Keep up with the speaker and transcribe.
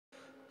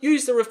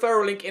Use the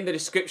referral link in the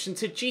description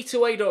to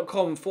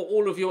g2a.com for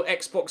all of your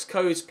Xbox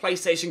codes,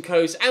 PlayStation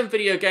codes and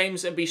video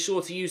games, and be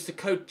sure to use the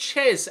code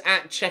CHES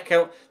at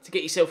checkout to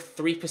get yourself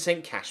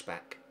 3%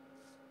 cashback.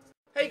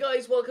 Hey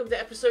guys, welcome to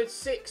episode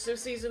 6 of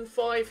season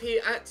 5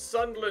 here at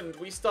Sunderland.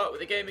 We start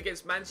with a game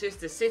against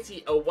Manchester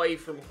City away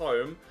from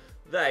home.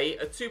 They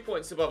are 2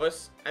 points above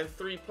us and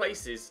 3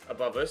 places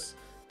above us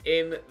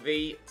in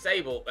the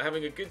table. They're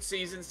having a good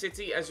season,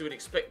 City, as you would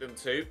expect them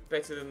to.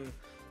 Better than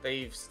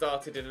they've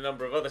started in a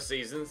number of other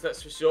seasons,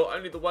 that's for sure.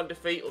 Only the 1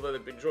 defeat, although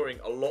they've been drawing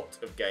a lot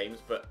of games,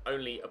 but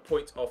only a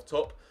point off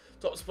top.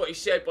 Top spot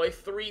is shared by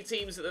 3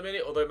 teams at the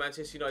minute, although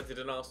Manchester United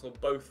and Arsenal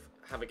both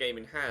have a game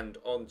in hand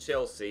on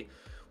Chelsea.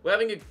 We're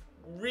having a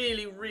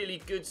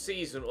really good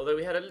season, although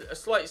we had a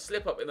slight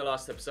slip up in the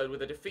last episode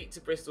with a defeat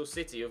to Bristol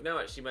City, who have now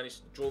actually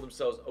managed to draw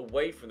themselves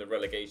away from the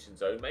relegation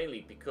zone,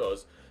 mainly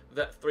because of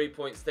that 3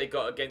 points they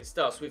got against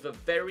us. We have a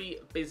very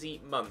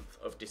busy month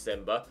of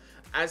December.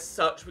 As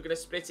such, we're going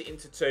to split it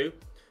into 2.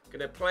 We're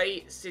going to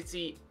play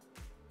City,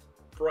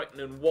 Brighton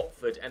and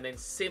Watford, and then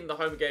sim the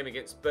home game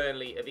against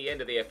Burnley at the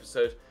end of the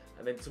episode.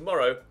 And then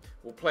tomorrow,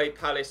 we'll play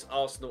Palace,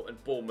 Arsenal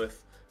and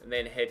Bournemouth, and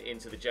then head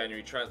into the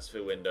January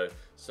transfer window.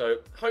 So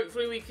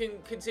hopefully we can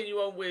continue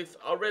on with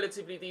our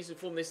relatively decent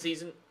form this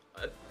season.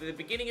 At the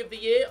beginning of the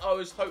year, I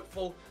was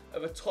hopeful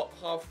of a top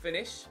half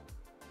finish.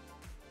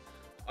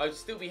 I'd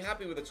still be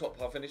happy with a top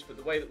half finish, but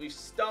the way that we've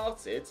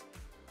started,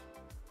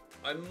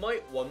 I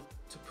might want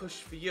to push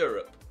for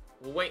Europe.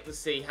 We'll wait and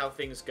see how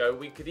things go.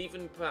 We could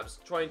even perhaps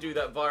try and do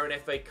that via an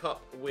FA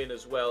Cup win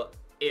as well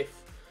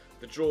if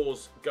the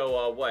draws go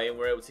our way and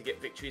we're able to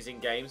get victories in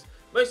games.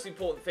 Most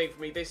important thing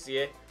for me this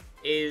year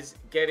is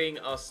getting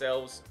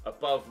ourselves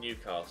above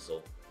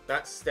Newcastle.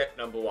 That's step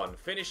number 1.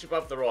 Finish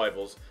above the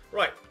rivals.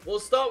 Right, we'll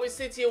start with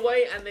City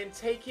away and then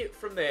take it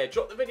from there.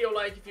 Drop the video a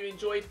like if you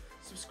enjoyed.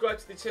 Subscribe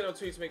to the channel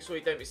too to make sure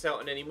you don't miss out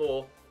on any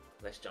more.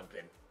 Let's jump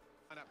in.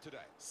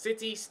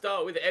 City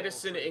start with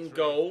Ederson in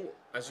goal,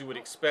 as you would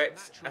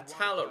expect.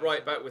 Atal at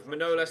right back with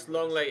Manolas,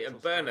 Longley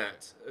and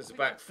Bernat as a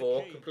back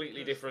 4.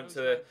 Completely different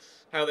to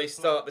how they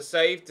start the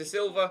save. De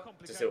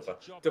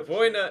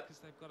Bruyne,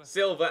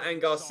 Silva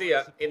and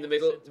Garcia in the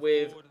middle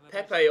with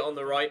Pepe on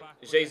the right,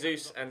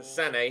 Jesus and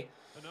Sané.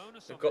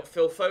 They've got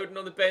Phil Foden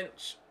on the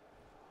bench.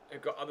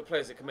 They've got other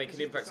players that can make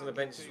an impact on the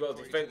bench as well.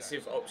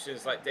 Defensive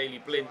options like Daley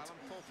Blind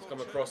has come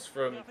across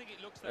from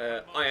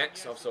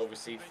Ajax, also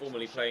obviously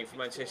formerly playing for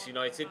Manchester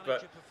United.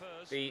 But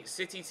the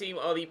City team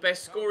are the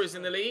best scorers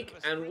in the league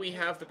and we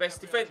have the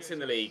best defence in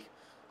the league.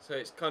 So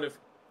it's kind of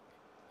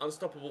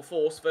unstoppable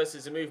force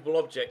versus immovable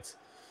object.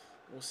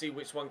 We'll see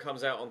which one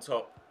comes out on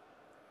top.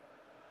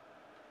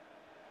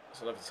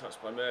 It's a lovely touch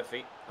by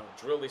Murphy. I'll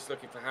drill this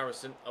looking for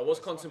Harrison. I was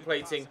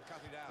contemplating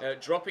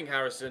dropping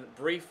Harrison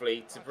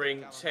briefly to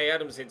bring Che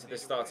Adams into the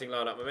starting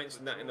lineup. I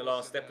mentioned that in the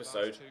last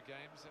episode.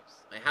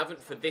 I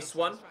haven't for this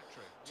one,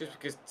 just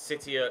because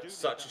City are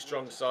such a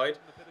strong side.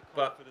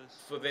 But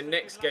for the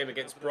next game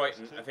against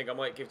Brighton, I think I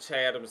might give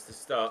Che Adams the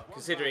start,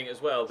 considering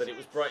as well that it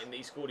was Brighton that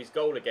he scored his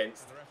goal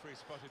against.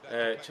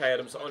 Che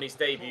Adams on his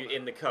debut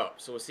in the Cup.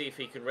 So we'll see if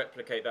he can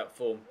replicate that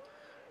form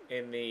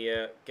in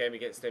the game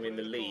against them in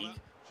the league.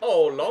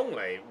 Oh,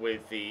 Longley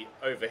with the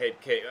overhead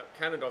kick.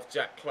 Cannoned off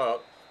Jack Clark.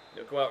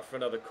 He'll go out for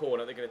another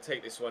corner. They're going to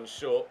take this one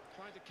short.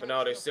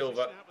 Bernardo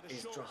Silva,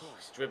 he's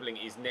dribbling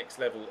his next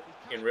level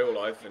in real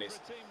life, and it's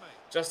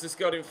just as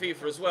good in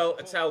FIFA as well.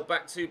 Atal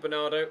back to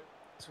Bernardo.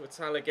 To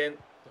Atal again.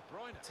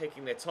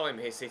 Taking their time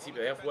here, City, but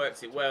they have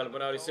worked it well. And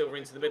Bernardo Silva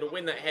into the middle.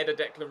 Win that header,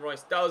 Declan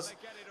Rice does.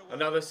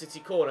 Another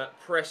City corner.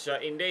 Pressure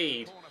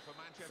indeed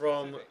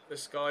from the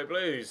Sky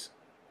Blues.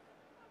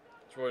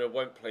 Troyer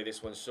won't play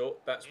this one short.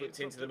 That's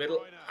whipped into the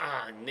middle.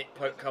 Nick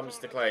Pope comes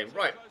to claim.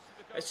 Right,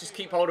 let's just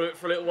keep hold of it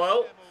for a little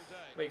while.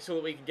 Make sure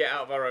that we can get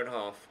out of our own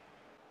half.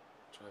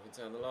 Driving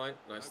down the line.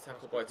 Nice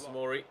tackle by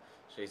Tomori.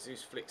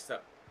 Jesus flicks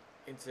that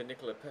into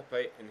Nicola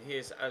Pepe. And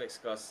here's Alex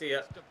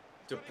Garcia.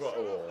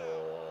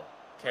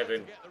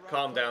 Kevin,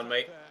 calm down,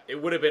 mate.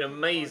 It would have been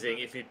amazing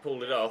if he'd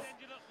pulled it off,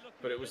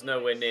 but it was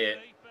nowhere near.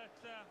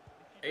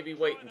 Maybe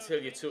wait until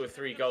you're 2 or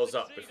 3 goals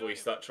up before you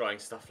start trying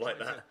stuff like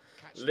that.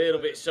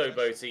 Little bit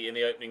showboaty in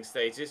the opening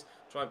stages.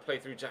 Try and play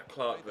through Jack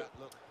Clark, but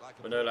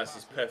Manolas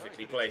is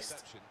perfectly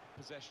placed.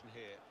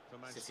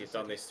 City have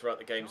done this throughout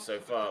the game so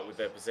far with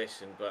their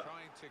possession, but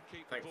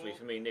thankfully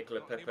for me,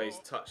 Nicola Pepe's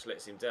touch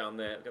lets him down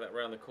there. Look at that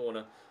round the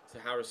corner to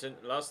Harrison.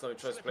 Last time he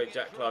tried to play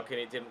Jack Clark in,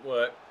 it didn't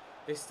work.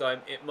 This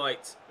time it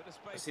might.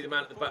 I see the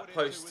man at the back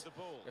post.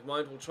 Never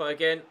mind, we'll try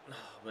again.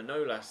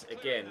 Manolas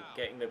again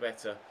getting the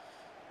better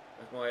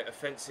of my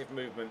offensive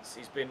movements.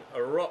 He's been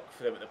a rock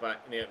for them at the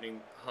back in the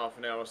opening half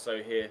an hour or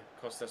so here,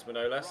 Kostas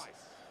Manolas.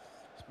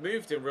 He's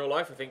moved in real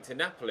life, I think, to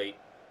Napoli,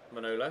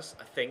 Manolas,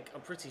 I think.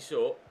 I'm pretty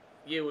sure.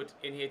 Yearwood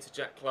in here to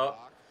Jack Clark.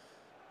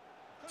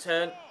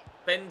 Turn,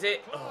 bend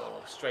it.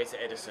 Oh, straight at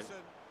Ederson.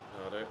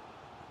 Bernardo.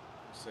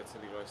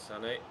 Certainly Roy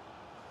Sané.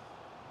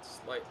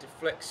 Slight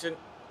deflection.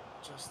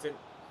 Justin.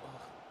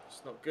 Oh,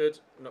 it's not good.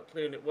 I'm not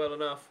clearing it well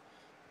enough.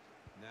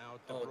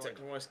 Oh,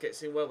 Declan Rice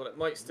gets in well, but it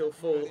might still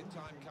fall.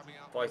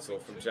 Vital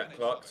from Jack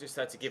Clark. Just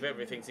had to give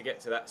everything to get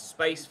to that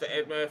space for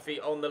Ed Murphy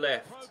on the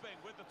left.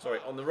 Sorry,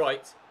 on the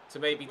right, to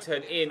maybe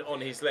turn in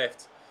on his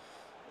left.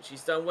 Which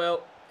he's done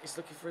well. He's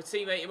looking for a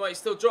teammate. He might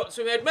still drop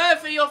to him. Ed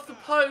Murphy off the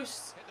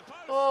post.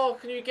 Oh,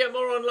 can you get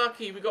more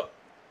unlucky? We got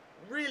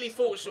really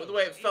fortunate with the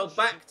way it fell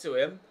back to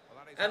him.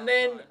 And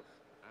then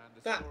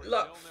that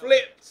luck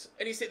flipped.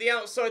 And he's hit the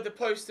outside the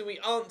post. And we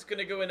aren't going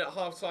to go in at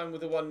half-time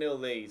with a 1-0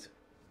 lead.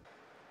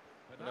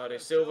 Bernardo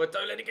Silva,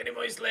 don't let it get him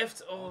on his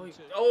left. Oh,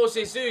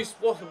 Jesus,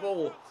 what a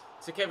ball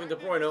to Kevin De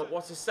Bruyne.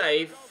 What a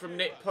save from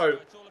Nick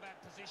Pope.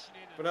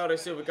 Bernardo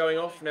Silva going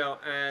off now,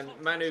 and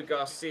Manu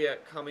Garcia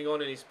coming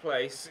on in his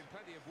place.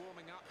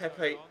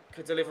 Pepe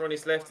could deliver on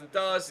his left and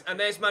does. And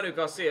there's Manu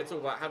Garcia,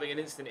 talk about having an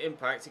instant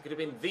impact. He could have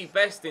been the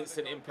best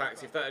instant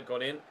impact if that had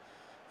gone in.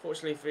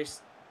 Fortunately for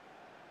his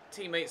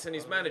teammates and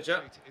his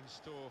manager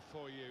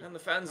and the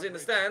fans in the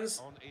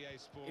stands,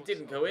 it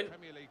didn't go in,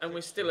 and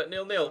we're still at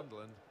 0-0.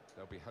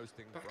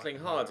 Battling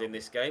hard in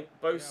this game.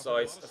 Both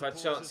sides have had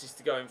chances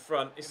to go in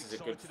front. This is a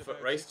good foot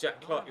race.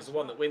 Jack Clark is the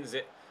one that wins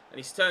it. And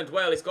he's turned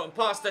well. He's gotten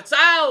past the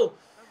towel.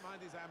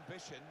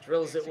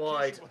 Drills it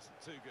wide.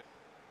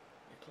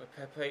 Nicola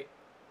Pepe.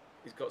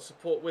 He's got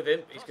support with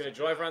him. He's going to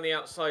drive around the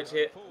outside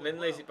here. And then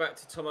lays it back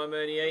to Thomas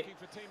Meunier.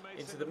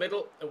 Into the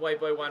middle. Away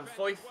by Juan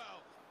Foyth.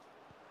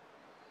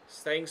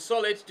 Staying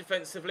solid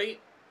defensively.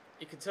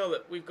 You can tell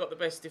that we've got the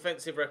best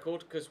defensive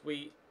record because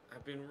we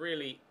have been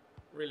really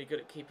good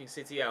at keeping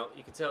City out.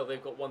 You can tell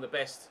they've got one of the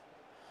best,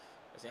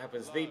 as it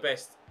happens, the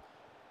best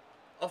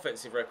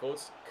offensive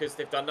records because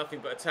they've done nothing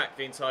but attack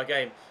the entire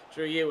game.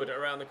 Drew Yearwood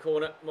around the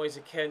corner. Moise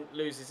Kean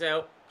loses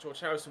out.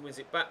 George Harrison wins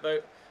it back though.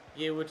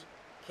 Yearwood,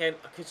 Kean,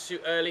 I could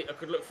shoot early. I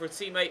could look for a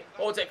teammate.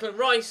 Oh, Declan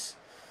Rice.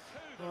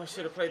 Oh, I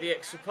should have played the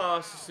extra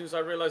pass. As soon as I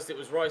realised it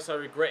was Rice, I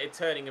regretted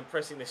turning and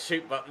pressing the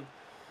shoot button.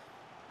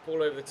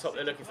 Ball over the top.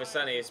 They're looking for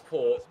Sané is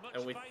poor.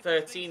 And with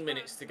 13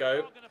 minutes to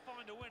go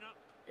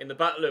in the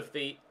battle of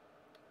the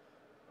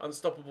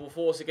unstoppable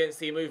force against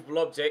the immovable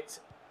object,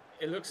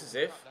 it looks as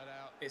if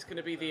it's going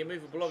to be the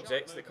immovable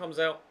object that comes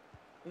out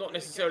not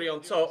necessarily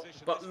on top,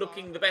 but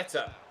looking the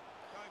better,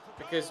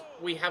 because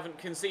we haven't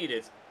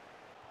conceded.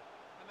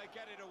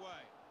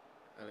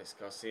 Alex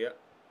Garcia.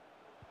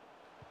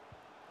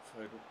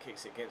 Foden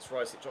kicks it against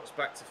Rice. It drops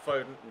back to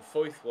Foden, and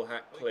Foyth will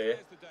hack clear.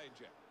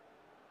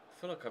 I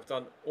feel like I've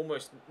done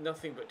almost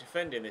nothing but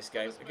defend in this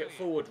game. I get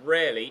forward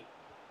rarely,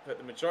 but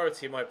the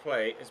majority of my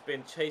play has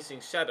been chasing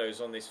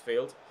shadows on this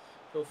field.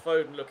 Phil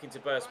Foden looking to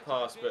burst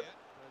past, but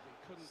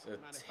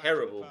it's a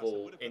terrible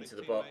ball into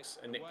the box,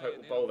 and Nick Pope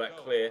will bowl that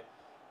clear.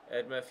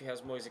 Ed Murphy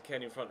has Moise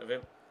Kean in front of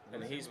him,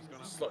 and he's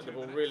slotted the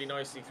ball really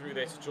nicely through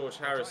there to George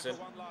Harrison.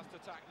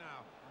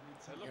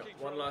 Yep,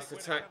 one last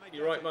attack.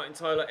 You're right, Martin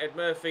Tyler. Ed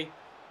Murphy.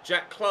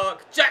 Jack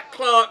Clark. Jack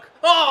Clark!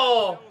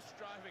 Oh!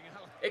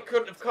 It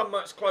couldn't have come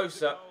much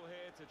closer.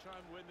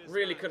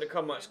 Really couldn't have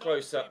come much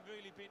closer.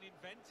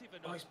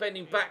 Oh, he's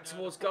bending back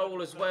towards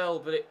goal as well,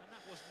 but it,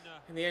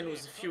 in the end,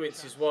 was a few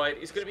inches wide.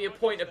 It's going to be a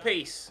point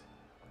apiece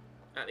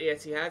at the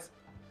Etihad.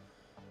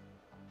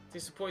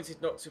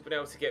 Disappointed not to have been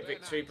able to get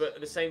victory, but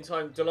at the same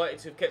time, delighted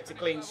to have kept a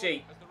clean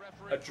sheet.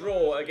 A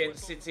draw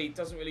against City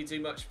doesn't really do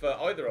much for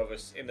either of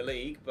us in the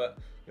league, but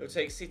it'll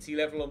take City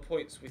level on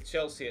points with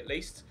Chelsea at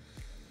least.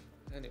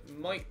 And it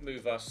might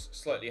move us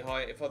slightly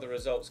higher if other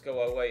results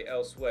go our way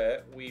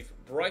elsewhere. We've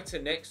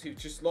Brighton next, who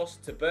just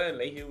lost to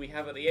Burnley, who we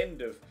have at the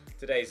end of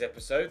today's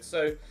episode.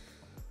 So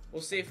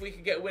we'll see if we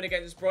can get a win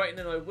against Brighton,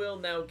 and I will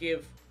now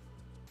give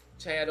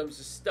Che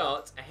Adams a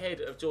start ahead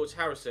of George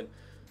Harrison.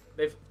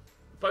 They've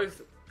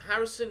both,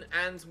 Harrison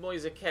and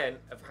Moise Kean,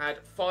 have had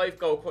 5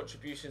 goal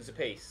contributions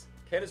apiece.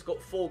 Kean has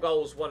got 4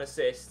 goals, 1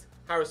 assist.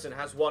 Harrison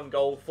has 1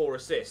 goal, 4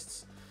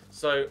 assists.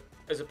 So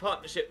as a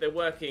partnership, they're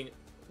working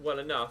well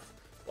enough.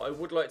 But I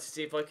would like to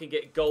see if I can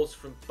get goals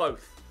from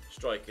both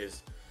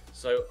strikers.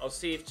 So I'll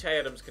see if Che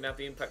Adams can have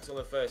the impact on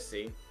the first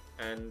team,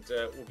 and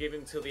we'll give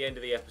him till the end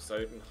of the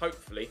episode, and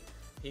hopefully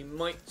he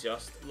might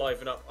just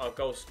liven up our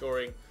goal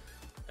scoring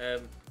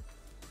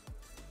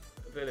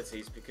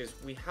abilities, because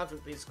we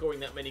haven't been scoring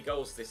that many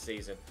goals this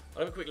season.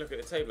 I'll have a quick look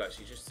at the table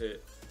actually, just to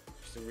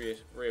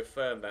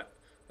reaffirm that.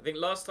 I think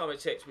last time I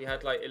checked we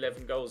had like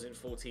 11 goals in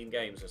 14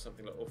 games or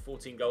something, or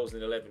 14 goals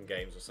in 11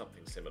 games or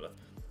something similar.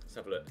 Let's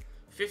have a look.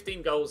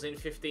 15 goals in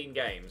 15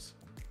 games.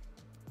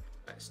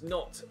 That's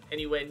not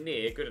anywhere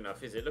near good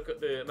enough, is it? Look at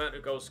the amount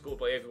of goals scored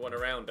by everyone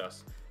around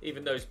us,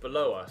 even those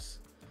below us.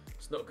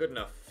 It's not good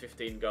enough,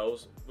 15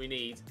 goals. We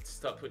need to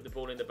start putting the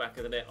ball in the back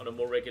of the net on a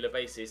more regular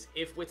basis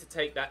if we're to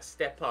take that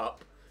step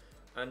up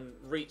and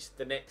reach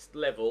the next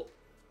level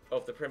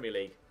of the Premier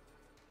League.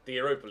 The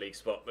Europa League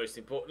spot, most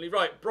importantly.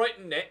 Right,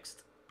 Brighton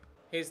next.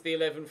 Here's the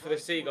 11 for the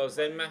Seagulls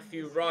then.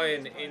 Matthew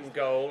Ryan in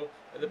goal.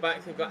 At the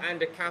back, they've got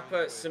Ander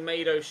Kappa,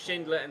 Semedo,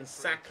 Schindler and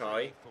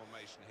Sakai.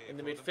 In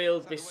the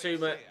midfield,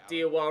 Bissouma,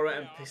 Diawara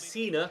and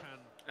Pessina.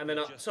 And then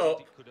up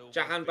top,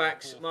 Jahan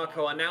Baksh,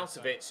 Marko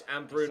Arnautovic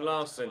and Brun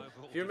Larsen.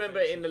 If you remember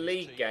in the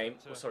league game,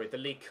 or sorry, the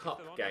League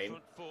Cup game,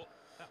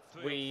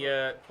 We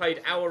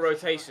played our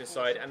rotation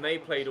side and they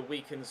played a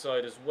weakened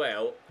side as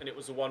well, and it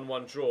was a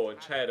 1-1 draw, and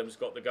Che Adams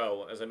got the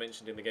goal, as I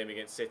mentioned in the game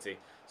against City.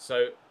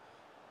 So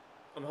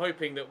I'm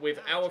hoping that with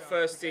our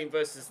first team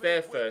versus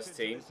their first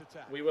team,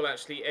 we will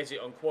actually edge it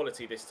on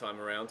quality this time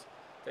around.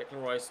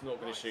 Declan Rice not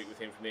going to shoot with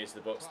him from near to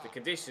the box. The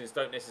conditions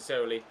don't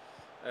necessarily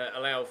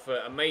allow for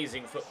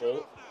amazing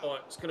football. Oh,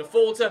 it's going to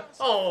falter.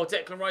 Oh,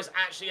 Declan Rice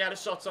actually had a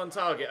shot on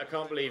target. I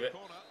can't believe it.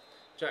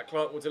 Jack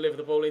Clark will deliver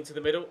the ball into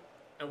the middle.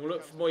 And we'll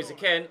look for Moise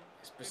Kean.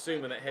 It's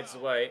Basuma that heads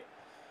away.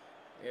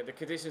 Yeah, the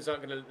conditions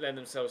aren't going to lend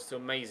themselves to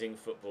amazing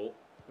football.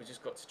 We've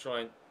just got to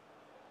try and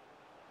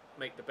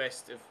make the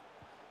best of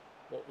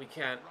what we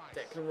can.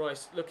 Declan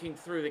Rice looking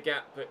through the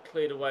gap, but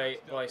cleared away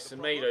by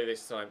Semedo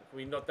this time.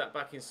 We nod that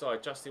back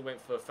inside. Justin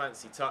went for a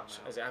fancy touch.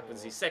 As it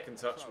happens, his second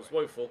touch was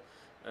woeful.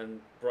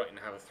 And Brighton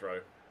have a throw.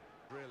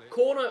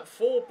 Corner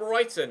for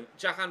Brighton.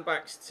 Jahan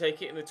backs to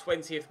take it in the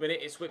 20th minute.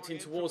 It's whipped in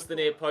towards the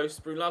near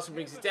post. Brune Larsen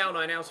brings it down.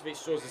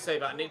 Arnautovic draws the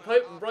save out. Nick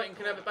Pope, and Brighton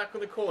can have it back on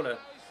the corner.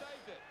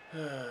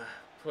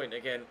 Point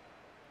again.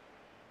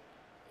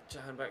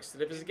 Jahan backs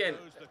delivers again.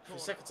 For the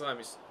second time,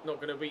 it's not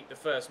going to beat the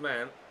first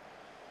man.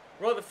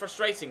 Rather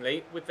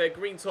frustratingly, with their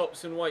green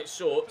tops and white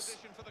shorts,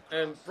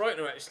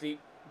 Brighton are actually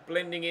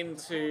blending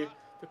into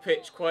the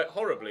pitch quite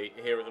horribly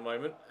here at the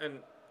moment, and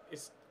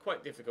it's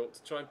quite difficult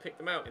to try and pick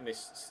them out in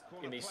these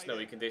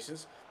snowy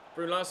conditions.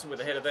 Brune Larsen with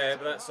the header there,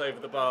 but that's over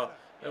the bar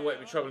and won't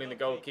be troubling the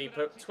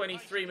goalkeeper.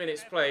 23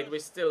 minutes played, we're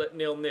still at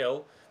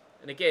 0-0,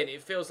 and again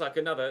it feels like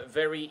another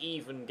very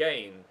even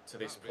game to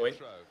this point.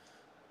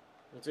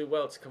 We'll do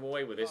well to come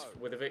away with this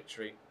with a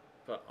victory,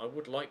 but I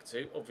would like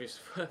to,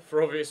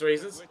 for obvious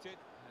reasons.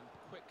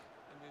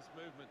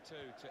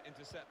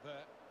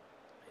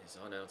 Here's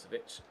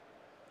Arnautovic.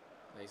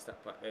 Lays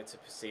that back there to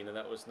Pacina.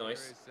 That was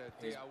nice.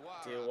 Here's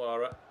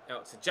Diawara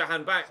out to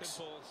Jahan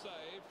backs.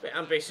 Bit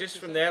ambitious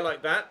from there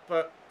like that,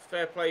 but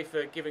fair play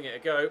for giving it a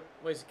go.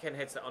 Moise Kean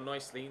heads that on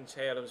nicely, and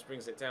Che Adams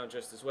brings it down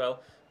just as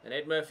well. And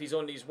Ed Murphy's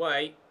on his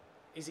way.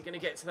 Is he going to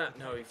get to that?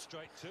 No, he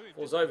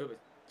falls over, but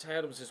Che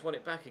Adams has won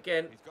it back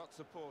again.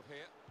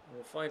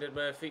 We'll find Ed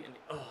Murphy, and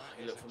oh,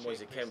 he looked for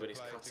Moise Kean, but it's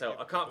cut out.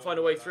 I can't find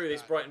a way through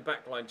this Brighton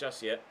backline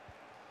just yet.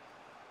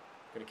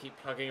 Going to keep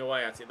plugging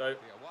away at it though.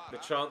 The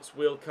chance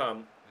will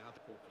come.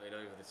 Ball played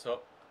over the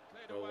top.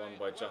 Goal won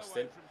by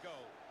Justin.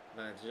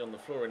 Landed on the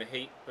floor in a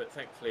heap, but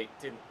thankfully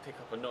didn't pick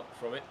up a knock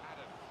from it.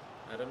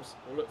 Adams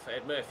will look for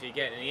Ed Murphy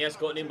again, and he has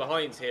gotten in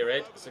behind here,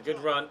 Ed. It's a good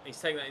run. He's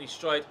taken that in his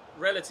stride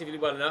relatively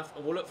well enough,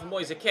 and we'll look for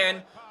Moise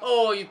Kean.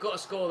 Oh, you've got to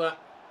score that.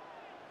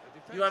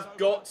 You have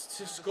got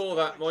to score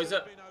that, Moise.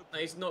 That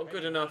is not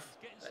good enough.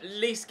 At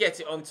least get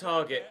it on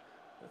target.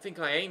 I think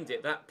I aimed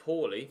it that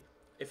poorly.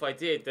 If I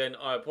did, then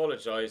I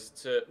apologise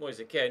to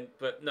Moise Kean,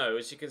 but no,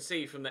 as you can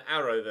see from the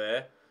arrow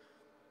there,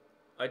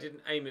 I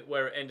didn't aim it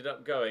where it ended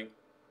up going.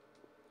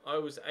 I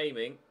was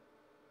aiming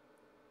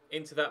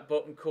into that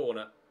bottom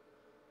corner.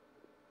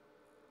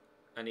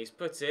 And he's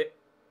put it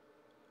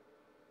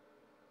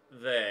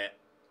there.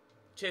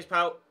 Cheers,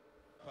 pal.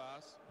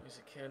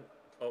 Moise Kean.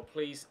 Oh,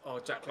 please. Oh,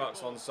 Jack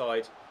Clark's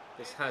onside.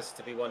 This has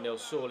to be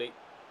 1-0, surely.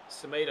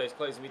 Semedo's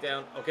closing me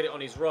down. I'll get it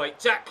on his right.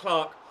 Jack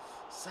Clark.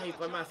 Saved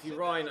by Matthew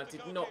Ryan. I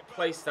did not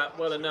place that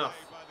well enough.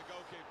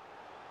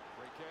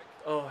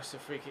 Oh, it's a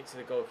free kick to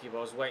the goalkeeper.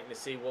 I was waiting to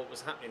see what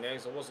was happening there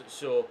because I wasn't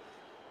sure.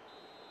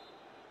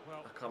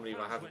 I can't believe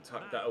I haven't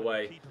tucked that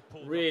away.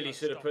 Really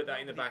should have put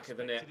that in the back of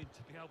the net.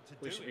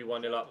 We should be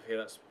 1-0 up here.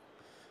 That's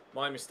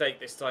my mistake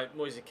this time.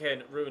 Moise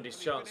Kean ruined his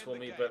chance for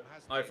me, but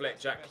I've let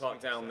Jack Clark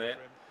down there.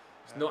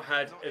 He's not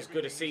had as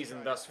good a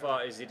season thus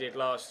far as he did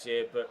last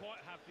year, but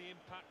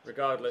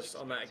regardless,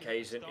 on that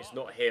occasion, it's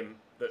not him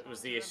that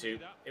was the issue.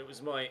 It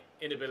was my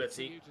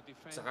inability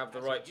to have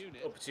the right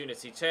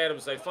opportunity. Che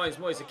Adams, though, finds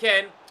Moise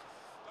Kean.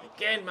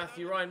 Again,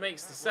 Matthew Ryan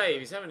makes the save.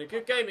 He's having a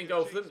good game in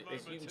goal for them.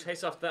 You can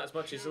chase after that as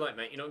much as you like,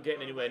 mate. You're not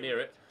getting anywhere near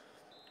it.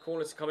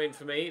 Corner to come in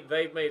for me.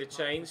 They've made a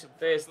change.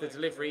 There's the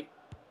delivery.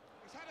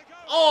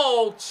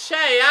 Oh,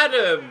 Che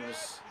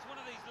Adams!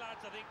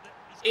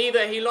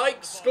 Either he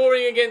likes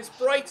scoring against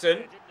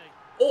Brighton,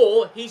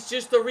 or he's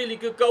just a really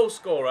good goal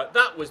scorer.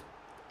 That was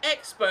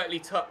expertly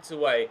tucked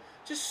away.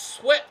 Just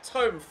swept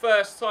home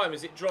first time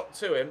as it dropped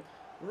to him.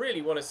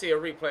 Really want to see a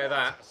replay of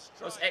that.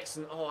 That's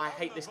excellent. Oh, I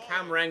hate this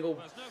camera angle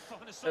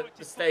at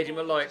the Stadium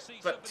of Light.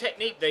 But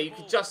technique there, you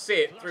could just see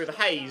it through the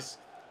haze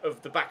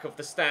of the back of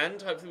the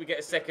stand. Hopefully we get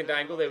a second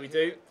angle. There we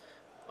do.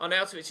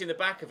 Arnautovic in the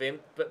back of him.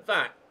 But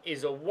that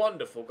is a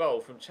wonderful goal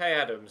from Che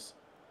Adams.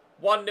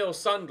 1-0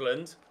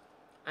 Sunderland.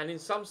 And in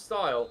some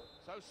style.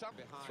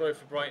 Throw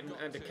for Brighton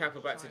and a capper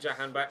back to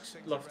Jahan backs.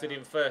 Lofted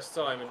in first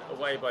time and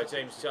away by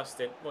James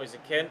Justin. Moise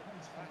Kean.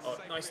 Oh,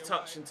 nice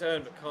touch and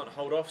turn but can't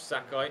hold off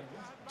Sakai.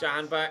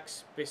 Jahan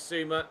backs.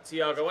 Bissouma.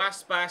 Thiago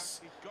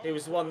Aspas. He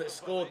was the one that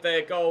scored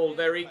their goal,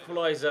 their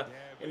equaliser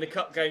in the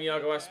cup game.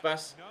 Thiago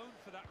Aspas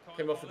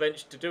came off the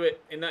bench to do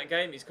it in that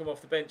game. He's come off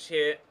the bench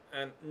here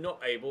and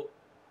not able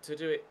to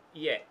do it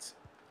yet.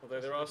 Although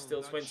there are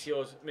still 20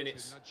 odd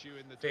minutes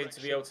for him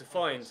to be able to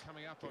find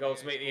the goal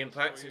to make the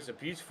impact. It was a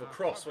beautiful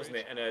cross, wasn't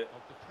it? And a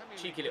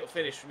cheeky little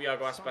finish from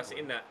Iago Aspas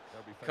in that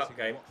cup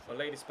game. I'll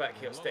lay this back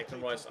here. It's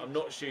Declan Rice. I'm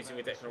not shooting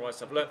with Declan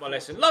Rice. I've learnt my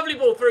lesson. Lovely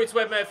ball through to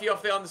Ed Murphy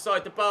off the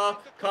underside the bar.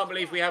 Can't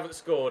believe we haven't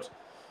scored.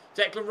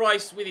 Declan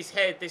Rice with his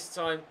head this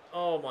time.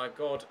 Oh my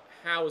God.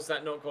 How has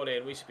that not gone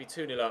in? We should be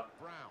 2-0 up.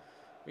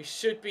 We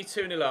should be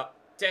 2-0 up.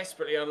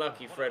 Desperately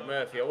unlucky for Ed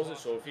Murphy. I wasn't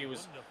sure if he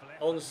was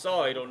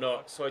onside or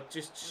not, so I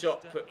just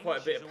put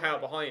quite a bit of power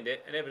behind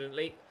it, and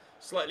evidently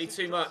slightly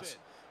too much.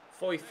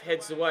 Foyth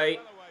heads away.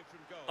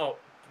 Oh,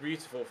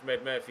 beautiful from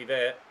Ed Murphy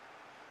there.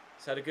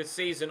 He's had a good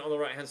season on the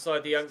right-hand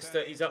side, the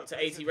youngster. He's up to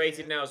 80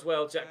 rated now as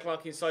well. Jack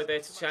Clark inside there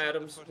to Che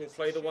Adams. Will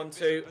play the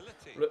 1-2.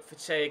 Look for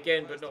Che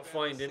again, but not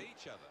find him.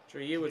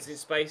 Drew Yearwood's in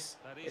space.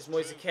 It's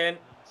Moise Ken.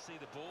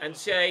 And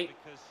Che.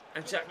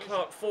 And Jack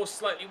Clark forced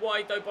slightly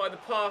wide, though, by the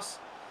pass.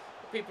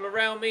 People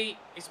around me.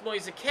 It's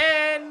Moise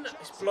Ken.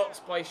 It's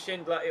blocked by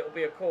Schindler. It'll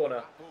be a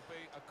corner.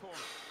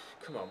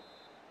 Come on.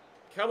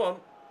 Come on.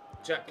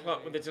 Jack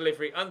Clark with the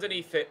delivery.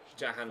 Underneath it.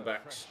 Jahan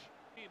backs.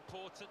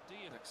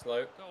 Next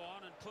low.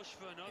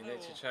 In there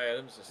to Che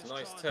Adams. It's a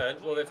nice turn.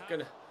 Well, they're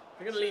going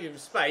to leave him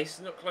space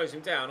and not close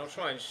him down. I'll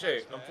try and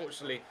shoot.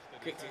 Unfortunately,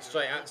 kicked it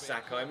straight at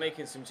Sakai.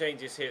 Making some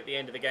changes here at the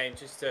end of the game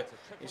just to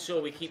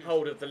ensure we keep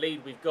hold of the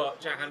lead we've got.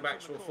 Jahan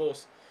backs will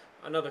force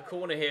another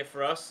corner here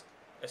for us.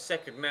 A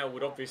second now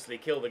would obviously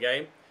kill the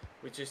game.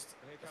 With just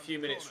a few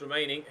minutes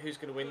remaining. Who's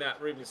going to win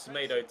that? Ruben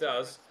Semedo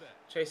does.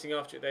 Chasing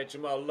after it there,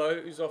 Jamal Lowe,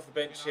 who's off the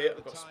bench here.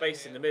 I've got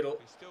space in the middle.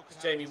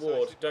 It's Jamie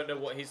Ward. Don't know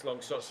what his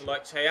long shots are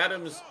like. Che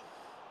Adams.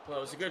 Well,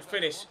 it was a good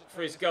finish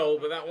for his goal,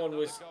 but that one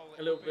was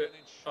a little bit...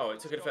 Oh, it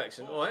took a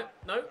deflection. All right.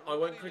 No, I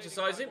won't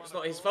criticise him. It's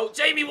not his fault.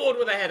 Jamie Ward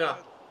with a header.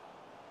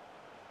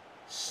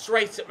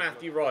 Straight at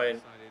Matthew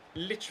Ryan.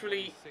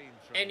 Literally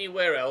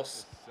anywhere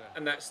else.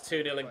 And that's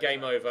 2-0 and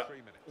game over.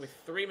 With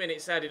 3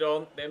 minutes added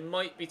on, there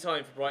might be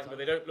time for Brighton, but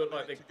they don't look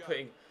like they're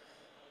putting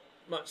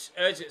much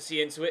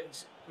urgency into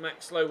it.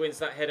 Max Lowe wins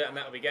that header, and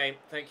that'll be game.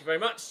 Thank you very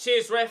much.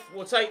 Cheers, ref.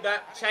 We'll take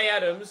that. Che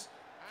Adams.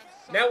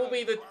 Now will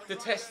be the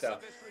tester.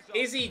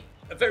 Is he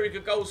a very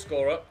good goal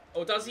scorer,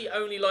 or does he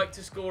only like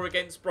to score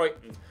against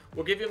Brighton?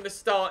 We'll give him the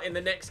start in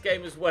the next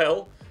game as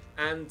well,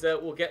 and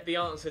we'll get the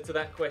answer to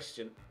that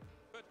question.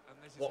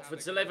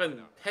 Watford's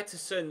 11.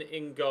 Pettersson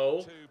in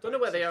goal. Don't know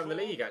where they are in the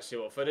league, actually,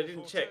 Watford. I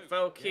didn't check.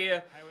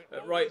 Valkyr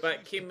at right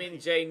back. Kim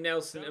Min-jae,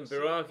 Nelson and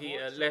Biragi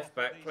at left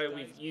back. Player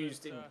we've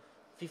used in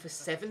FIFA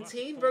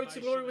 17. Road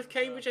to Glory with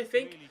Cambridge, I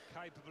think.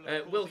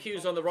 Will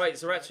Hughes on the right.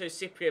 Zaracho,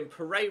 Cyprian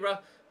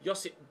Pereira.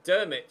 Josip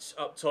Dermic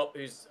up top,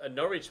 who's a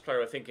Norwich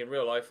player, I think, in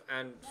real life.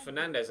 And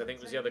Fernandez, I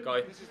think, was the other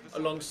guy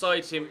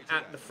alongside him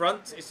at the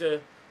front. It's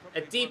a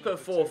deeper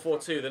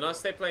 4-4-2 than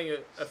us. They're playing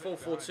a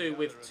 4-4-2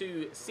 with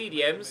two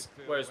CDMs,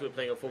 whereas we're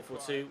playing a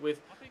 4-4-2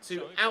 with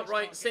two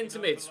outright centre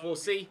mids. We'll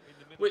see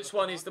which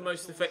one is the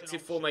most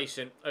effective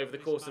formation over the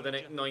course of the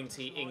next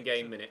 90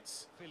 in-game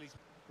minutes.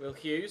 Will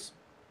Hughes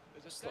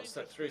slots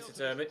that through to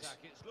Dermot.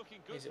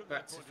 Is it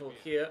back to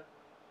Fulkier?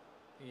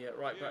 Yeah,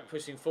 right back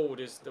pushing forward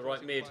as the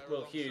right mid.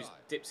 Will Hughes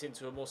dips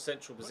into a more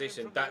central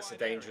position. That's a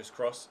dangerous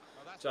cross.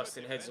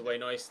 Justin heads away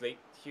nicely.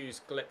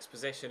 Hughes collects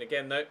possession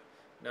again though.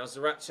 Now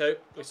Zaracho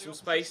with some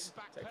space.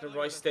 Declan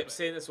Rice steps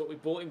in. That's what we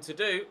brought him to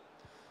do.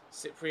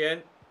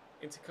 Cyprien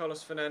into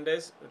Carlos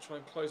Fernandez. I'll try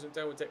and close him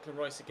down with Declan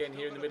Rice again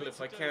here in the middle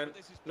if I can.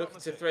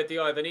 Looking to thread the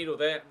eye of the needle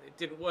there. It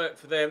didn't work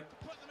for them.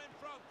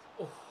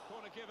 Oh.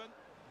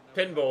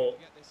 Pinball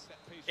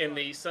in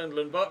the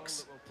Sunderland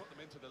box.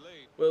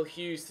 Will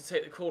Hughes to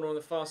take the corner on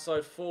the far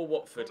side for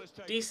Watford.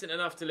 Decent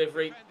enough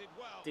delivery.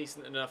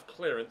 Decent enough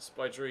clearance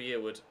by Drew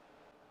Yearwood.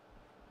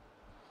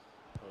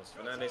 Carlos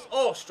Fernandez.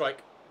 Oh,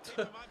 strike.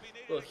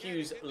 Well,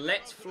 Hughes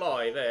let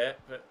fly there,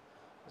 but it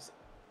was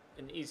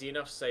an easy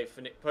enough save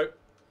for Nick Pope.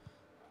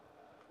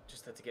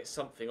 Just had to get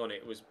something on it.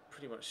 It was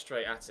pretty much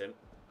straight at him.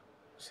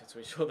 Just had to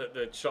ensure that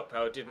the shot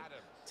power didn't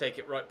take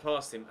it right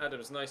past him.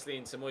 Adams nicely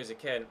into Moise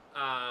Ken.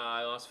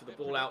 I asked for the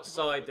ball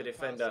outside the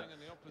defender.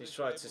 He's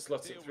tried to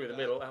slot it through the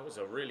middle. That was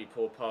a really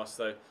poor pass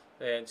though.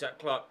 There, and Jack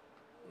Clark.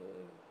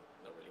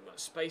 Not really much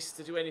space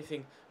to do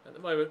anything at the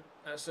moment.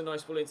 That's a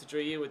nice ball into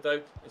Drew Yearwood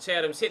though. And Che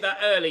Adams hit that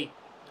early.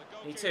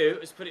 He too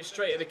has put it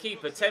straight at the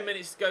keeper. 10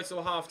 minutes to go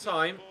till half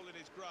time.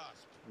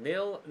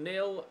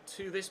 0-0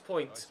 to this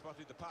point.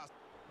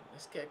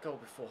 Let's get a goal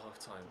before half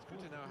time.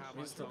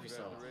 Just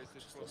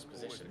lost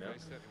position now.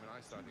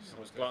 I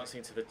was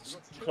glancing to the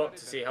clock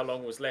to see how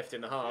long was left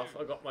in the half.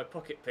 I got my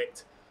pocket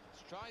picked.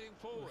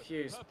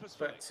 Hughes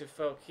back to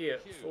Falkier.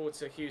 Forward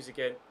to Hughes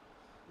again.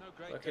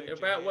 Working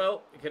about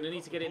well. You're going to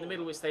need to get it in the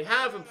middle, which they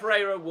have, and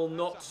Pereira will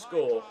not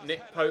score.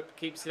 Nick Pope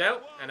keeps it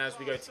out, and as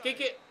we go to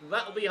kick it,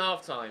 that'll be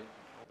half time.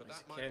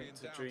 Again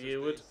to Drew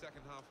Yearwood.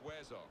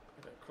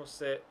 Across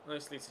there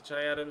nicely to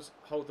Che Adams.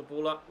 Hold the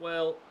ball up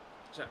well.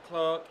 Jack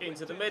Clark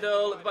into the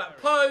middle at the back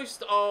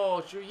post.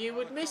 Oh, Drew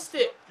Yearwood missed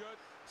it.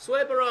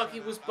 Swear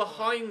Baraki was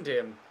behind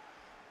him.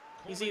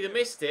 He's either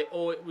missed it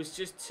or it was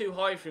just too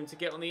high for him to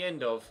get on the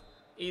end of.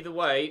 Either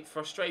way,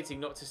 frustrating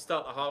not to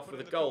start the half with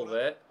a goal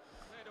there.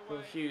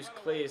 Will Hughes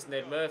clears.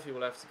 Ned Murphy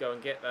will have to go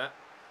and get that.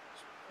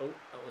 Oh,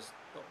 that was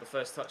not the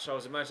first touch I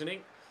was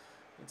imagining.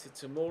 Into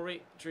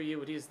Tamori. Drew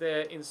Eward is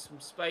there in some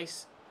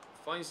space.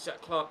 Finds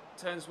Jack Clark.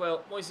 Turns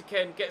well. Moise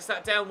Ken gets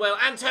that down well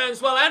and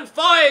turns well and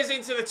fires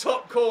into the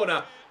top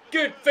corner.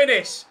 Good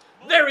finish.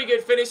 Very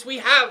good finish. We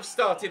have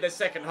started the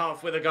second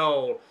half with a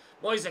goal.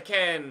 Moise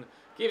Ken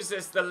gives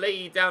us the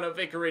lead down at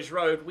Vicarage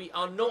Road. We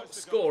are not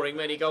scoring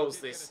many goals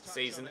this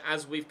season,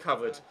 as we've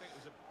covered.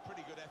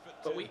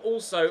 But we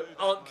also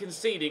aren't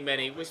conceding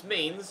many, which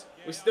means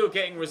we're still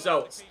getting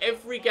results.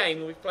 Every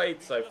game we've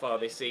played so far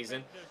this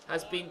season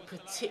has been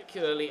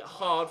particularly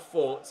hard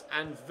fought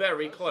and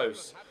very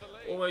close.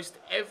 Almost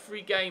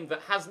every game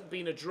that hasn't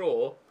been a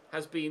draw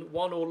has been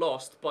won or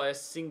lost by a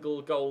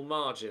single goal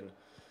margin.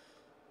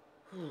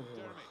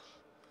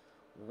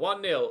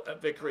 1-0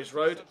 at Vicarage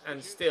Road,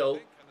 and still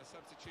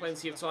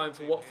plenty of time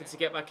for Watford to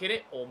get back in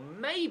it, or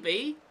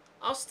maybe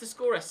us to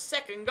score a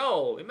second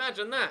goal.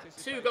 Imagine that.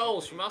 2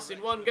 goals from us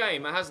in one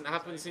game. That hasn't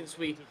happened since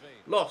we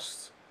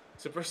lost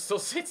to Bristol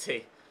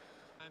City.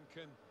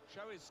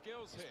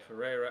 It's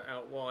Pereira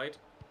out wide.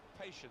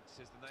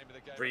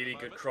 Really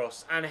good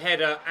cross. And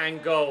header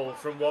and goal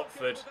from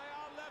Watford.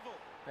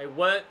 They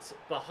weren't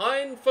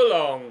behind for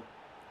long.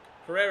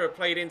 Pereira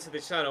played into the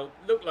channel.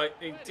 Looked like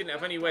he didn't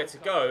have anywhere to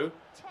go.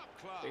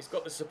 But he's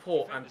got the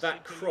support, and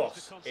that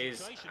cross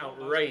is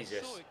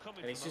outrageous.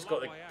 And he's just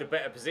got the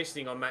better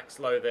positioning on Max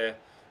Lowe there,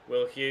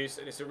 Will Hughes.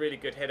 And it's a really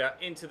good header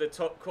into the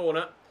top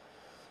corner.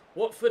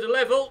 Watford are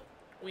level.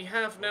 We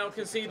have now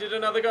conceded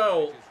another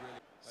goal.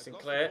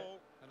 Sinclair,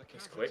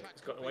 he's quick.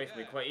 He's gotten away from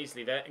me quite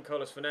easily there. And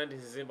Carlos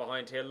Fernandez is in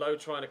behind here. Lowe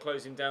trying to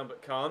close him down,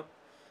 but can't.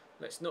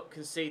 Let's not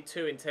concede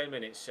 2 in 10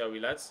 minutes, shall we,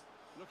 lads?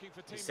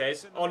 He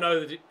says. Oh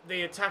no,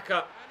 the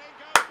attacker.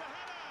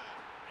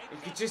 You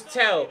could just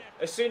tell,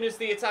 as soon as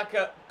the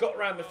attacker got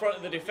around the front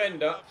of the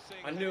defender,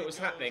 I knew it was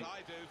happening.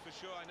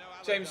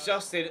 James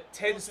Justin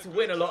tends to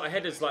win a lot of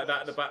headers like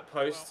that at the back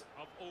post,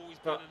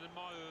 but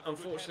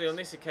unfortunately on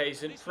this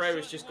occasion,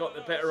 Pereira's just got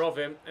the better of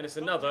him, and it's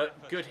another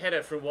good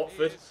header from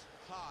Watford.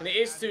 And it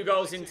is 2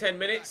 goals in 10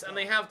 minutes, and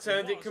they have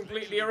turned it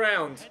completely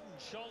around.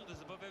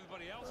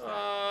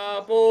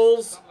 Ah,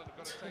 balls.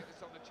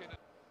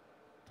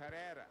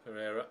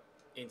 Pereira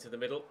into the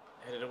middle,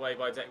 headed away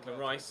by Declan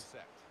Rice.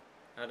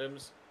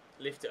 Adams.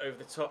 Lift it over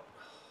the top.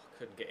 Oh,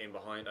 couldn't get in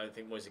behind. I don't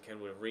think Moise Ken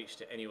would have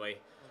reached it anyway.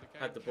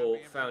 Had the ball,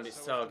 found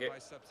its target,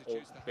 or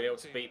been able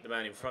to beat the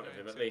man in front of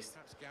him at least.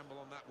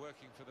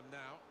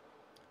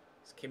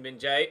 It's Kim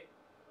Min-jae.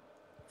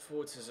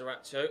 Forward to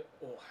Zaracho.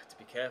 Oh, I had to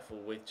be careful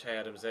with Che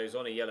Adams though. He's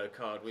on a yellow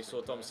card. We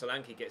saw Dom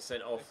Solanke get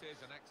sent off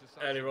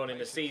earlier on in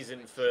the season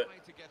for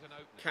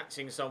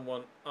catching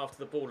someone after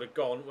the ball had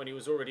gone when he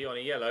was already on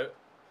a yellow.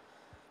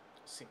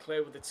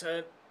 Sinclair with the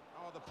turn.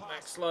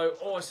 Max Lowe.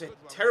 Oh, it's a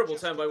terrible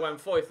turn by Wan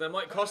Foyth. That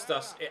might cost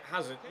us. It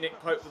hasn't. Nick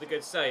Pope with a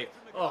good save.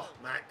 Oh,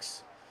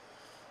 Max.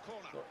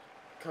 Not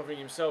covering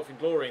himself in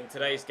glory in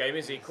today's game,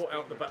 is he? Caught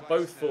out the back.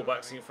 Both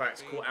fullbacks, in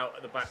fact, caught out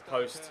at the back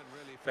post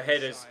for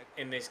headers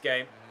in this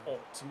game. Oh,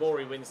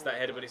 Tamori wins that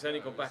header, but it's only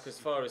gone back as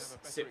far as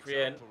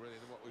Cyprien.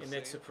 In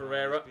there to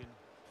Pereira.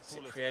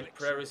 Cyprien.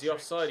 Pereira's the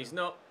offside. He's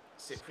not.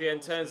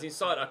 Cyprien turns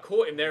inside. I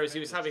caught him there as he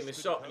was having the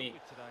shot, and he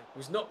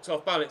was knocked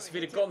off balance. If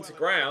he'd have gone to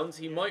ground,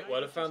 he might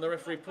well have found the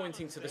referee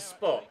pointing to the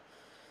spot.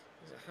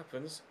 As it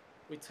happens,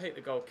 we take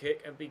the goal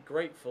kick and be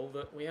grateful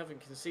that we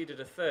haven't conceded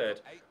a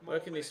third.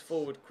 Working this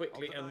forward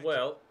quickly and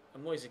well.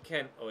 And Moise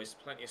Ken, oh, there's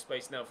plenty of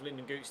space now for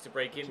Lyndon Goots to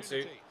break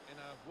into.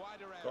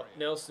 Got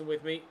Nelson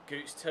with me.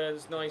 Goots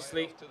turns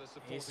nicely.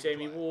 Here's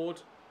Jamie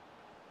Ward.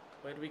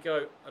 Where do we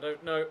go? I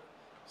don't know.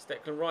 It's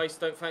Declan Rice.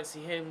 Don't fancy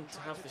him to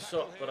have the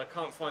shot, but I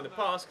can't find the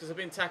pass because I've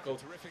been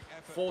tackled.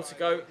 4 to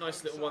go.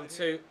 Nice little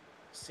 1-2.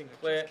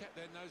 Sinclair,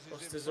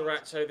 Foster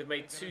Zaracho. They've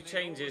made 2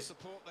 changes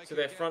to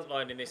their front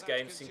line in this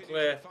game.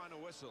 Sinclair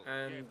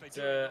and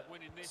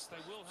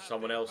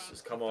someone else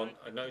has come on.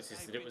 I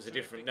noticed that it was a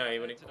different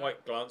name. I didn't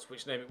quite glance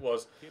which name it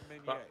was,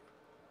 but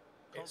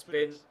it's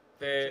been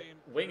their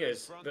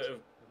wingers that have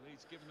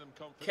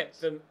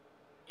kept them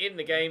in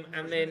the game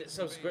and then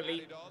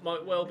subsequently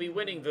might well be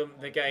winning them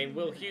the game.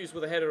 Will Hughes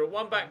with a header at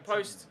one back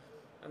post,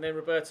 and then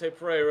Roberto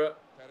Pereira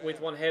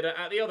with one header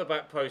at the other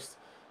back post.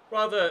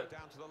 Rather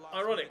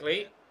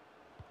ironically,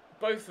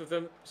 both of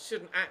them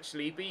shouldn't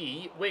actually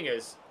be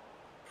wingers.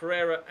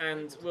 Pereira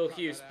and Will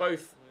Hughes,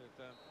 both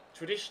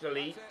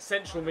traditionally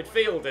central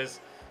midfielders,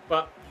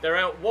 but they're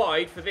out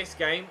wide for this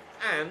game,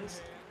 and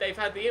they've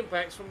had the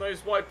impacts from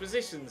those wide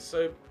positions.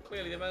 So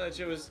clearly the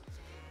manager was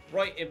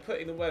right in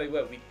putting them where they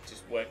were. We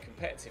just weren't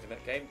competitive in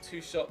that game.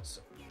 2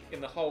 shots in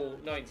the whole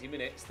 90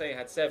 minutes. They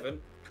had 7.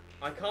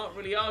 I can't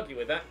really argue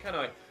with that, can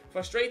I?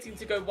 Frustrating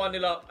to go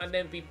 1-0 up and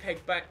then be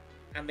pegged back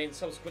and then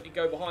subsequently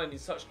go behind in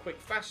such quick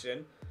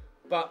fashion.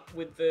 But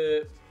with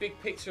the big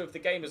picture of the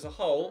game as a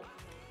whole,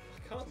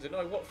 I can't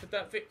deny Watford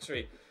that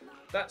victory.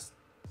 That's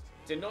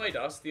denied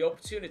us the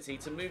opportunity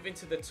to move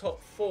into the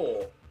top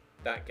 4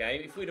 that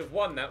game. If we'd have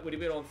won that, we'd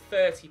have been on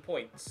 30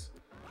 points.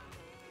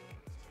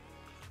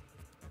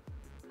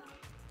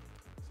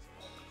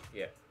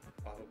 Yeah.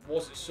 I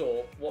wasn't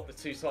sure what the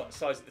two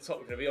sides at the top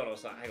were going to be on. I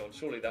was like, hang on,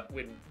 surely that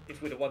win,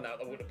 if we'd have won that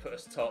would have put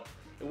us top.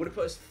 It would have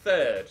put us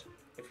third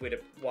if we'd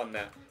have won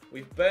that.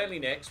 We've Burnley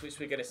next, which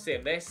we're going to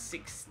sim. They're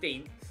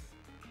 16th.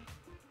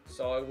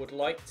 So I would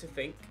like to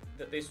think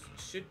that this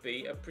should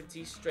be a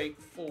pretty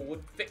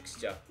straightforward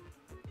fixture.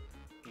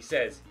 He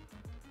says,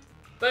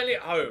 Burnley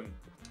at home.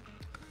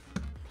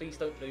 Please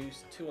don't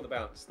lose 2 on the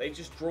bounce. They've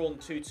just drawn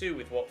 2-2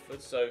 with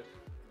Watford, so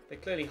they're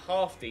clearly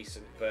half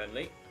decent,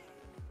 Burnley.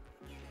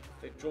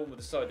 They've drawn with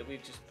the side that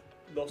we've just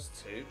lost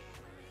to.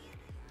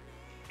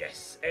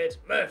 Yes, Ed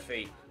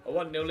Murphy. A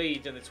 1-0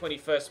 lead in the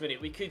 21st minute.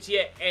 We could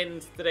yet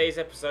end today's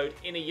episode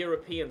in a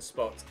European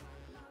spot.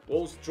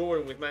 Wolves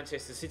drawing with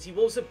Manchester City.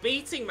 Wolves are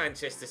beating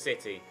Manchester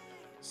City.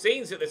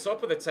 Scenes at the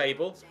top of the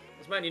table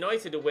as Man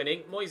United are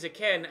winning. Moise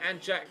Kean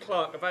and Jack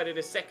Clark have added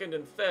a second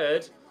and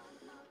third.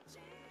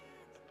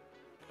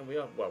 And we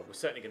are, well, we're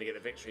certainly going to get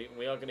the victory. And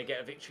we are going to get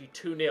a victory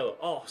 2-0.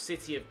 Oh,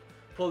 City have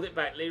pulled it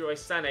back. Leroy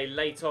Sané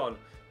late on.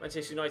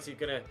 Manchester United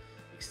are going to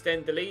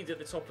extend the lead at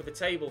the top of the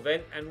table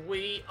then. And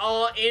we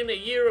are in a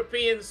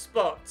European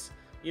spot.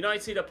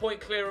 United are point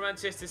clear of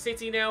Manchester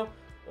City now.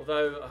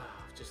 Although,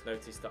 I've just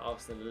noticed that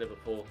Arsenal and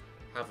Liverpool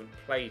haven't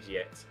played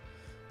yet.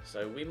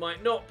 So we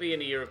might not be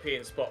in a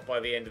European spot by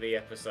the end of the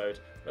episode.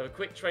 We have a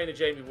quick trainer,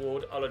 Jamie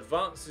Ward. I'll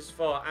advance as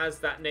far as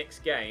that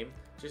next game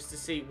just to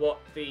see what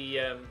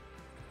the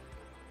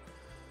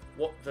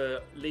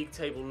league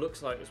table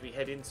looks like as we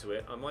head into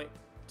it. I might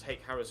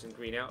take Harrison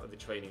Green out of the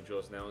training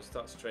draws now and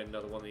start to train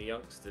another one of the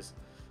youngsters.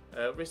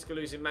 Risk of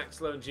losing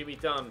Max Lowe and Jimmy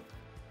Dunn.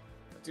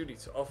 I do need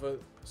to offer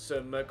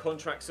some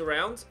contracts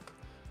around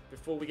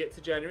before we get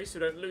to January, so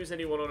don't lose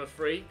anyone on a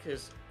free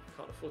because I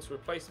can't afford to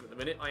replace them at the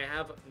minute. I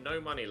have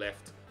no money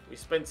left. We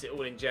spent it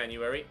all in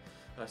January.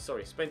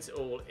 Spent it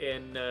all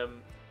in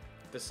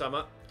the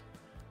summer.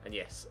 And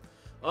yes,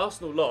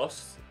 Arsenal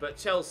lost, but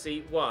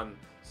Chelsea won.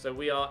 So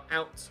we are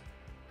out.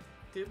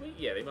 Did we?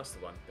 Yeah, they must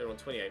have won. They're on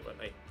 28, weren't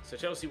they? So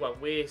Chelsea won.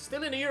 We're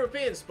still in a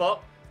European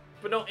spot,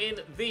 but not in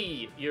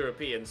the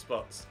European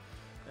spots.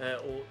 Or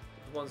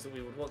the ones that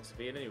we would want to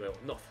be in anyway.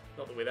 Not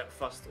that we're that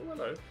fussed. Oh,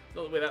 hello.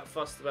 Not that we're that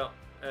fussed about...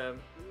 go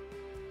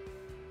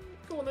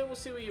on then, we'll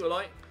see what you were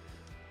like.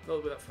 Not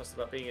that we're that fussed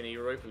about being in a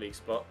Europa League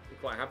spot. We're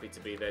quite happy to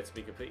be there, to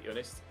be completely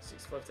honest.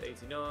 65 to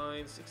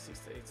 89, 66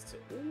 to 82.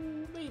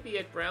 Ooh, maybe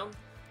Ed Brown.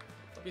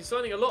 I've been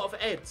signing a lot of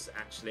Eds,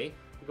 actually.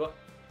 We've got...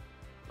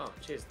 Oh,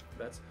 cheers,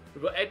 lads.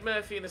 We've got Ed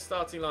Murphy in the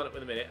starting lineup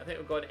in a minute. I think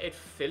we've got an Ed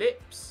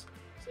Phillips.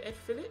 Is it Ed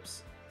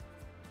Phillips?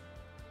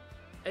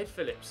 Ed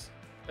Phillips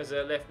as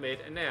a left mid.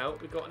 And now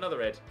we've got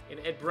another Ed in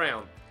Ed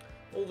Brown.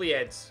 All the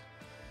Eds.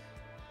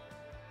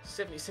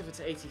 77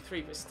 to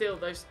 83. But still,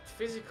 those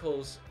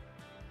physicals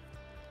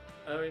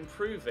are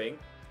improving.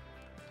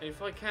 And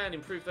if I can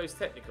improve those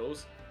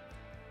technicals,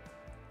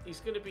 he's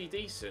going to be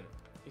decent.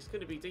 He's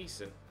going to be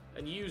decent.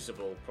 And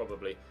usable,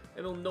 probably.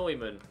 Emil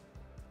Neumann.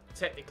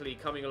 Technically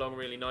coming along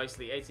really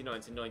nicely, 89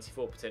 to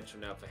 94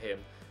 potential now for him.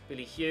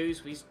 Billy Hughes,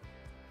 he's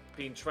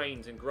being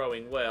trained and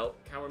growing well.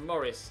 Cameron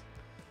Morris,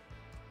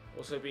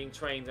 also being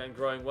trained and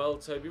growing well.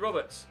 Toby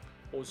Roberts,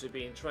 also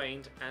being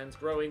trained and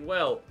growing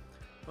well.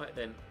 Right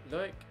then,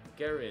 Loic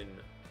Guerin.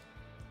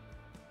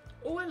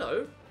 Oh,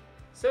 hello.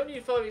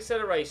 75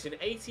 acceleration,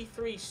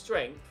 83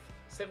 strength,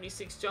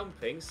 76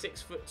 jumping,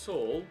 6 foot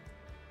tall.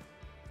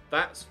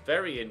 That's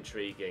very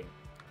intriguing.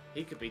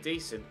 He could be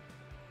decent.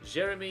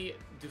 Jeremy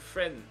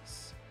Dufresne,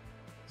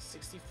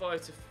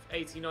 65 to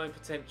 89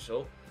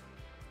 potential.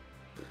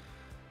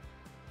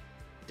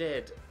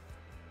 Dead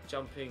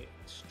jumping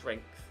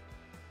strength,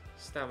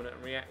 stamina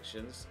and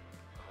reactions.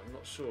 I'm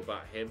not sure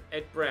about him.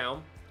 Ed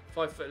Brown,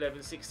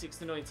 5'11", 66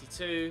 to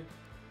 92.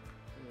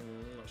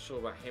 Not sure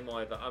about him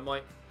either. I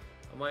might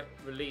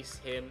release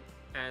him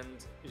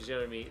and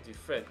Jeremy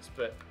Dufresne,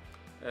 but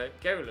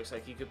Gary looks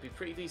like he could be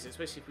pretty decent,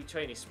 especially if we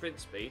train his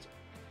sprint speed.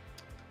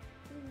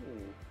 Ooh.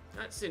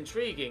 That's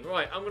intriguing.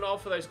 Right, I'm going to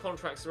offer those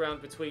contracts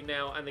around between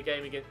now and the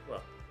game against...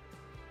 Well,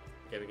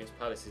 the game against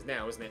Palace is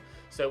now, isn't it?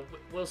 So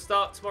we'll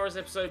start tomorrow's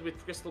episode with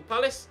Crystal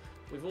Palace.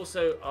 We've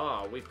also...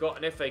 we've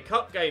got an FA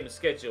Cup game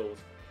scheduled.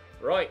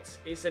 Right,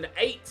 it's an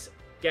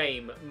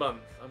 8-game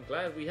month. I'm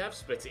glad we have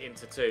split it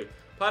into 2.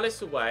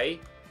 Palace away,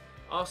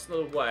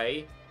 Arsenal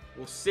away.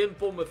 We'll sim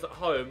Bournemouth at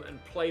home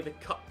and play the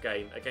Cup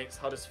game against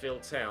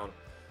Huddersfield Town.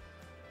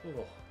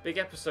 Ooh, big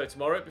episode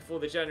tomorrow before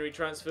the January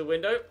transfer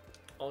window.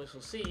 I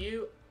shall see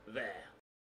you there.